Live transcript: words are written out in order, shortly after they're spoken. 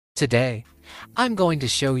Today, I'm going to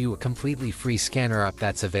show you a completely free scanner app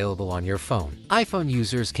that's available on your phone. iPhone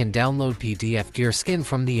users can download PDFgear Skin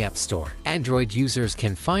from the App Store. Android users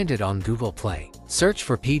can find it on Google Play. Search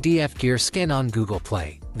for PDFgear Skin on Google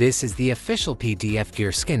Play. This is the official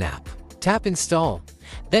PDFgear Skin app. Tap Install,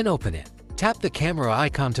 then open it. Tap the camera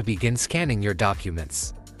icon to begin scanning your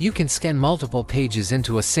documents. You can scan multiple pages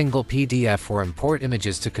into a single PDF or import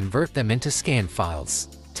images to convert them into scan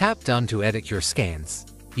files. Tap Done to edit your scans.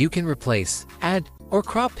 You can replace, add, or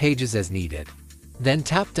crop pages as needed. Then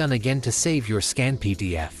tap Done again to save your scanned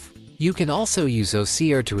PDF. You can also use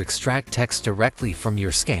OCR to extract text directly from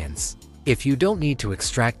your scans. If you don't need to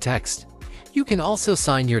extract text, you can also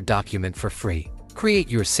sign your document for free. Create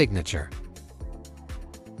your signature.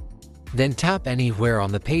 Then tap anywhere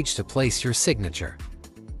on the page to place your signature.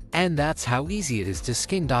 And that's how easy it is to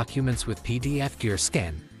scan documents with PDFgear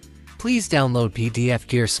Skin. Please download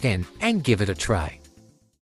PDFgear Skin and give it a try.